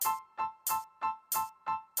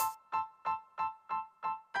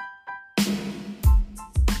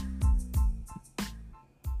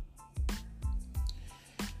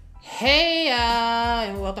Hey y'all,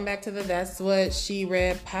 and welcome back to the That's What She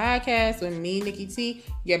Read podcast with me, Nikki T,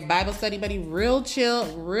 your Bible study buddy, real chill,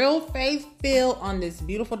 real faith-filled on this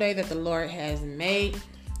beautiful day that the Lord has made.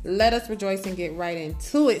 Let us rejoice and get right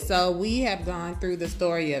into it. So we have gone through the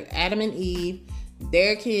story of Adam and Eve,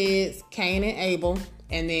 their kids, Cain and Abel,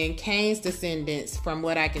 and then Cain's descendants. From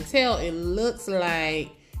what I can tell, it looks like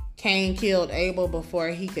Cain killed Abel before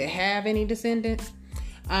he could have any descendants.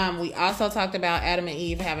 We also talked about Adam and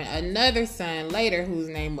Eve having another son later whose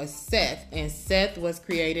name was Seth, and Seth was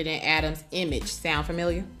created in Adam's image. Sound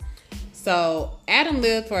familiar? So Adam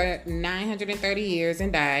lived for 930 years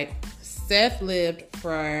and died. Seth lived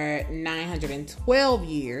for 912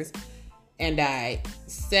 years and died.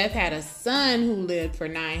 Seth had a son who lived for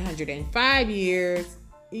 905 years.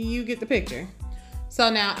 You get the picture. So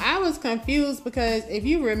now I was confused because if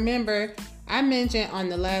you remember, I mentioned on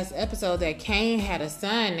the last episode that Cain had a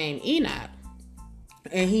son named Enoch,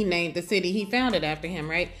 and he named the city he founded after him,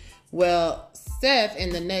 right? Well, Seth in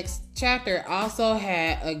the next chapter also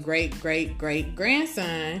had a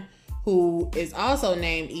great-great-great-grandson who is also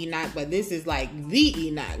named Enoch, but this is like the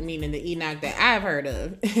Enoch, meaning the Enoch that I've heard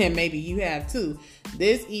of, and maybe you have too.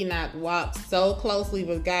 This Enoch walked so closely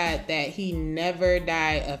with God that he never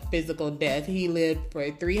died a physical death. He lived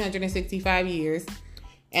for 365 years.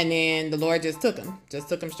 And then the Lord just took him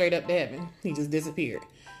straight up to heaven. He just disappeared.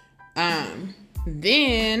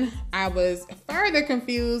 Then I was further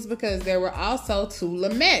confused because there were also two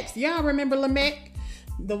Lamechs. Y'all remember Lamech?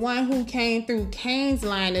 The one who came through Cain's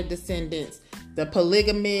line of descendants, the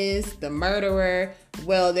polygamist, the murderer.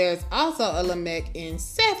 Well, there's also a Lamech in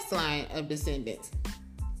Seth's line of descendants.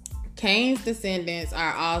 Cain's descendants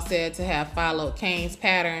are all said to have followed Cain's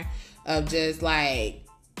pattern of just like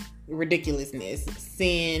ridiculousness,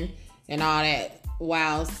 sin, and all that,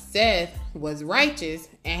 while Seth was righteous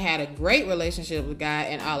and had a great relationship with God,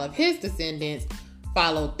 and all of his descendants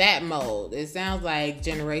followed that mold. It sounds like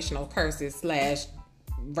generational curses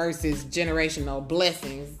versus generational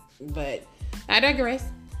blessings, but I digress.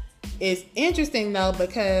 It's interesting though,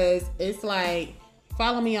 because it's like,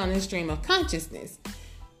 follow me on this stream of consciousness.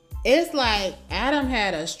 It's like Adam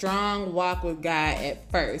had a strong walk with God at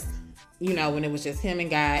first, you know, when it was just him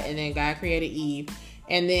and God, and then God created Eve,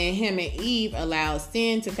 and then him and Eve allowed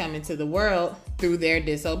sin to come into the world through their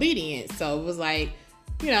disobedience. So it was like,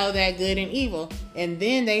 you know, that good and evil. And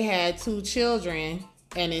then they had two children,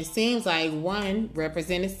 and it seems like one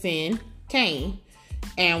represented sin, Cain,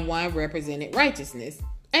 and one represented righteousness,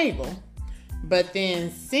 Abel. But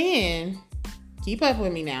then sin, keep up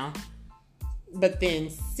with me now, but then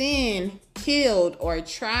sin killed or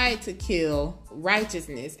tried to kill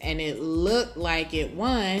righteousness, and it looked like it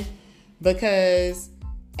won because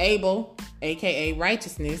Abel, aka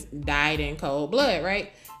righteousness, died in cold blood,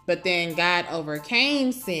 right? But then God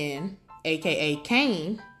overcame sin, aka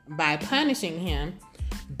Cain, by punishing him,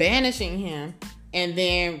 banishing him, and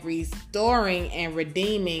then restoring and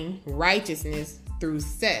redeeming righteousness through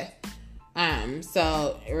Seth.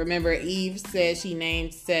 So remember, Eve said she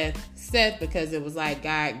named Seth because it was like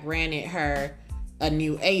God granted her a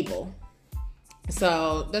new Abel.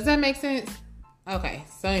 So does that make sense? Okay,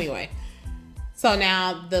 so anyway. So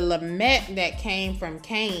now the Lamech that came from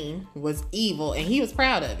Cain was evil, and he was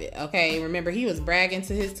proud of it. Okay, remember, he was bragging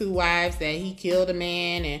to his two wives that he killed a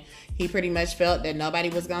man, and he pretty much felt that nobody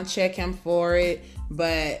was going to check him for it.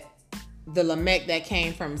 But the Lamech that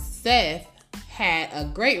came from Seth had a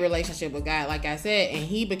great relationship with God, like I said, and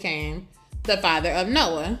he became the father of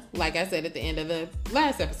Noah, like I said at the end of the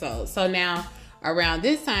last episode. So now, around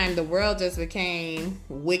this time, the world just became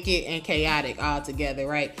wicked and chaotic altogether,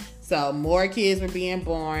 right? So more kids were being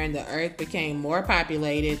born. The earth became more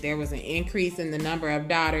populated. There was an increase in the number of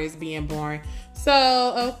daughters being born.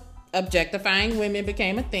 So objectifying women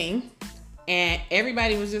became a thing. And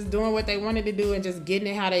everybody was just doing what they wanted to do and just getting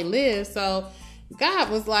it how they live. So God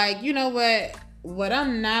was like, you know what? What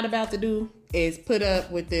I'm not about to do is put up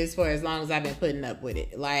with this for as long as I've been putting up with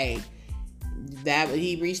it. Like, that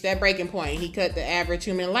he reached that breaking point. He cut the average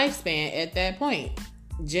human lifespan at that point.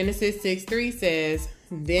 Genesis 6:3 says,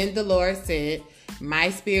 "Then the Lord said, my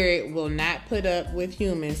spirit will not put up with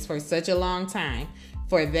humans for such a long time,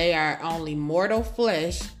 for they are only mortal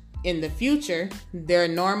flesh. In the future, their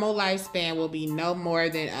normal lifespan will be no more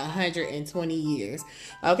than 120 years.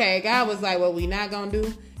 Okay, God was like, what we not gonna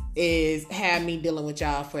do is have me dealing with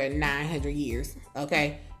y'all for 900 years.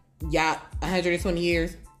 Okay, y'all, 120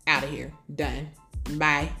 years, out of here, done,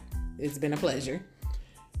 bye. It's been a pleasure.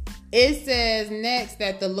 It says next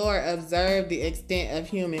that the Lord observed the extent of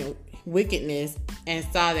human wickedness and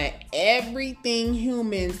saw that everything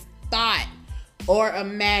humans thought or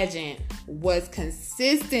imagined was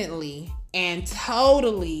consistently and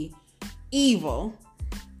totally evil.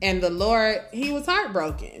 And the Lord, he was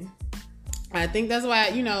heartbroken. I think that's why,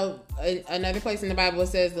 another place in the Bible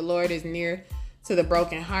says the Lord is near to the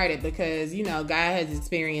brokenhearted, because, God has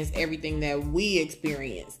experienced everything that we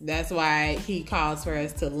experience. That's why he calls for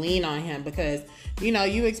us to lean on him, because,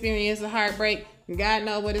 you experience a heartbreak. God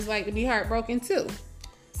knows what it's like to be heartbroken too.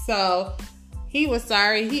 So he was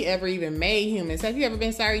sorry he ever even made humans. Have you ever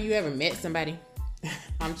been sorry you ever met somebody?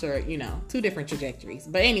 I'm sure, two different trajectories.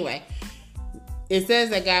 But anyway, it says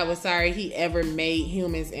that God was sorry he ever made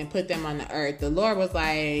humans and put them on the earth. The Lord was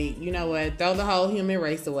like, you know what? Throw the whole human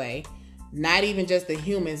race away. Not even just the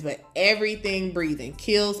humans, but everything breathing.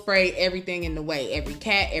 Kill, spray everything in the way. Every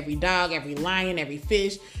cat, every dog, every lion, every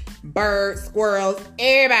fish, bird, squirrels,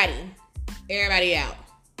 everybody out.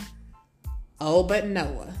 Oh, but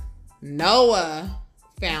Noah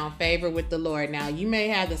found favor with the Lord. Now, you may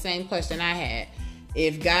have the same question I had.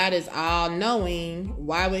 If God is all-knowing,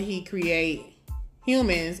 why would he create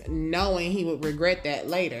humans knowing he would regret that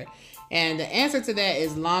later? And the answer to that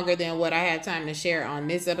is longer than what I have time to share on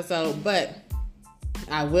this episode. But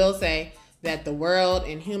I will say that the world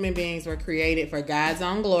and human beings were created for God's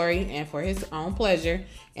own glory and for his own pleasure.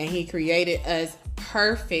 And he created us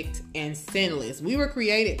perfect and sinless. We were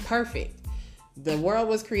created perfect. The world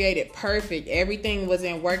was created perfect. Everything was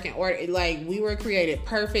in working order. Like, we were created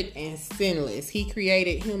perfect and sinless. He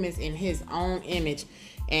created humans in his own image.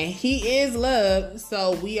 And he is love,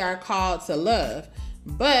 so we are called to love.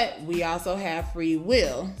 But we also have free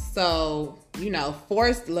will. So,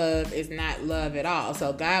 forced love is not love at all.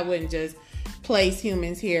 So God wouldn't just place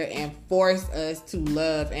humans here and force us to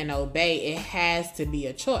love and obey. It has to be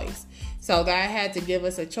a choice. So God had to give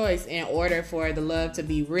us a choice in order for the love to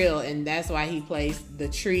be real. And that's why he placed the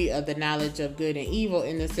tree of the knowledge of good and evil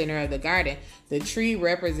in the center of the garden. The tree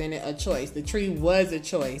represented a choice. The tree was a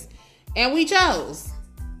choice. And we chose.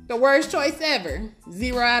 The worst choice ever.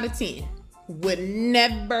 0 out of 10. Would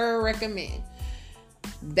never recommend.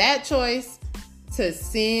 That choice to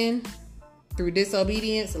sin through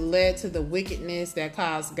disobedience led to the wickedness that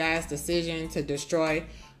caused God's decision to destroy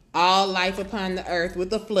all life upon the earth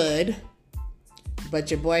with a flood.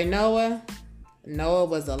 But your boy Noah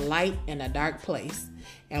was a light in a dark place.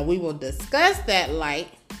 And we will discuss that light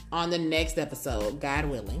on the next episode, God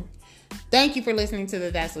willing. Thank you for listening to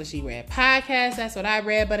the That's What She Read podcast. That's what I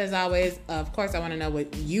read. But as always, of course, I want to know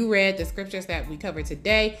what you read. The scriptures that we covered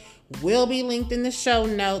today will be linked in the show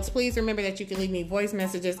notes. Please remember that you can leave me voice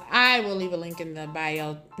messages. I will leave a link in the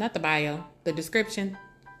bio, not the bio, the description,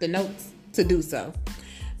 the notes to do so.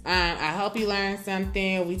 I hope you learned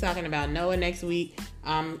something. We're talking about Noah next week.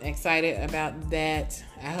 I'm excited about that.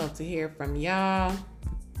 I hope to hear from y'all.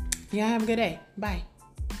 Y'all have a good day. Bye.